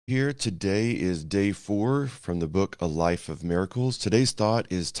Here today is day 4 from the book A Life of Miracles. Today's thought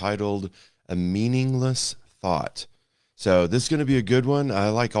is titled A Meaningless Thought. So this is going to be a good one. I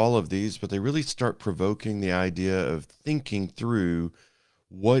like all of these, but they really start provoking the idea of thinking through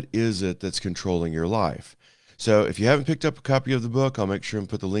what is it that's controlling your life. So if you haven't picked up a copy of the book, I'll make sure and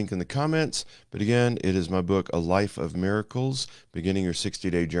put the link in the comments. But again, it is my book, A Life of Miracles, Beginning Your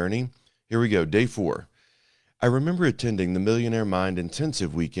 60-Day Journey. Here we go, day 4. I remember attending the Millionaire Mind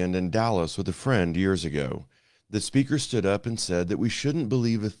Intensive weekend in Dallas with a friend years ago. The speaker stood up and said that we shouldn't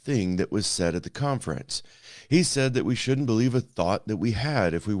believe a thing that was said at the conference. He said that we shouldn't believe a thought that we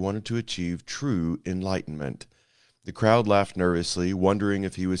had if we wanted to achieve true enlightenment. The crowd laughed nervously, wondering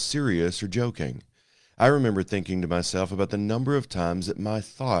if he was serious or joking. I remember thinking to myself about the number of times that my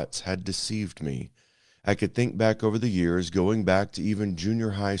thoughts had deceived me. I could think back over the years, going back to even junior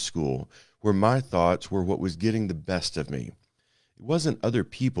high school, where my thoughts were what was getting the best of me. It wasn't other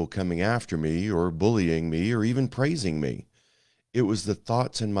people coming after me or bullying me or even praising me. It was the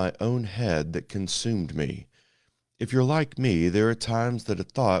thoughts in my own head that consumed me. If you're like me, there are times that a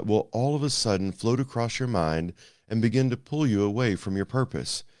thought will all of a sudden float across your mind and begin to pull you away from your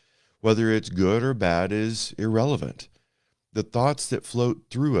purpose. Whether it's good or bad is irrelevant. The thoughts that float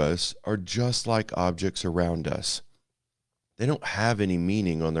through us are just like objects around us. They don't have any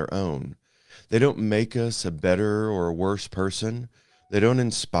meaning on their own. They don't make us a better or a worse person. They don't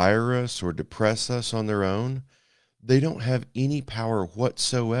inspire us or depress us on their own. They don't have any power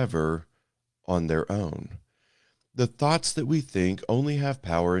whatsoever on their own. The thoughts that we think only have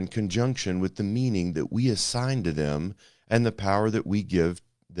power in conjunction with the meaning that we assign to them and the power that we give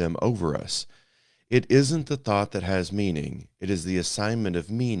them over us. It isn't the thought that has meaning. It is the assignment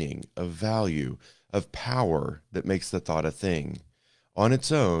of meaning, of value, of power that makes the thought a thing. On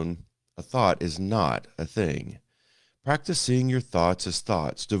its own, a thought is not a thing. Practice seeing your thoughts as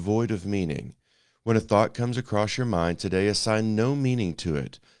thoughts, devoid of meaning. When a thought comes across your mind today, assign no meaning to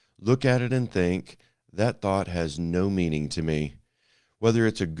it. Look at it and think, that thought has no meaning to me. Whether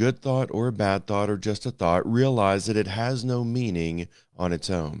it's a good thought or a bad thought or just a thought, realize that it has no meaning on its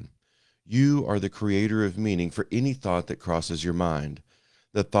own. You are the creator of meaning for any thought that crosses your mind.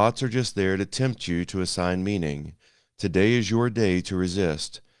 The thoughts are just there to tempt you to assign meaning. Today is your day to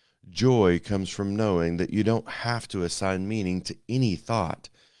resist. Joy comes from knowing that you don't have to assign meaning to any thought.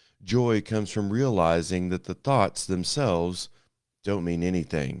 Joy comes from realizing that the thoughts themselves don't mean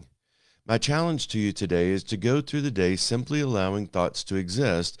anything. My challenge to you today is to go through the day simply allowing thoughts to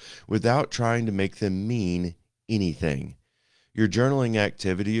exist without trying to make them mean anything. Your journaling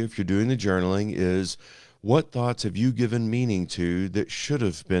activity, if you're doing the journaling, is what thoughts have you given meaning to that should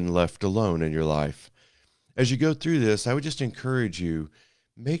have been left alone in your life? As you go through this, I would just encourage you,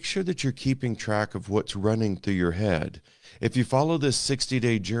 make sure that you're keeping track of what's running through your head. If you follow this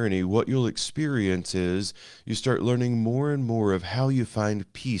 60-day journey, what you'll experience is you start learning more and more of how you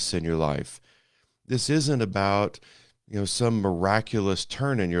find peace in your life. This isn't about, some miraculous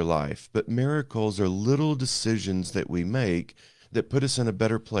turn in your life, but miracles are little decisions that we make that put us in a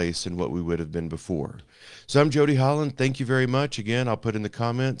better place than what we would have been before. So I'm Jody Holland. Thank you very much. Again, I'll put in the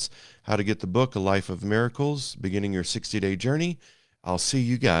comments how to get the book, A Life of Miracles, Beginning Your 60-Day Journey. I'll see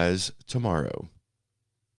you guys tomorrow.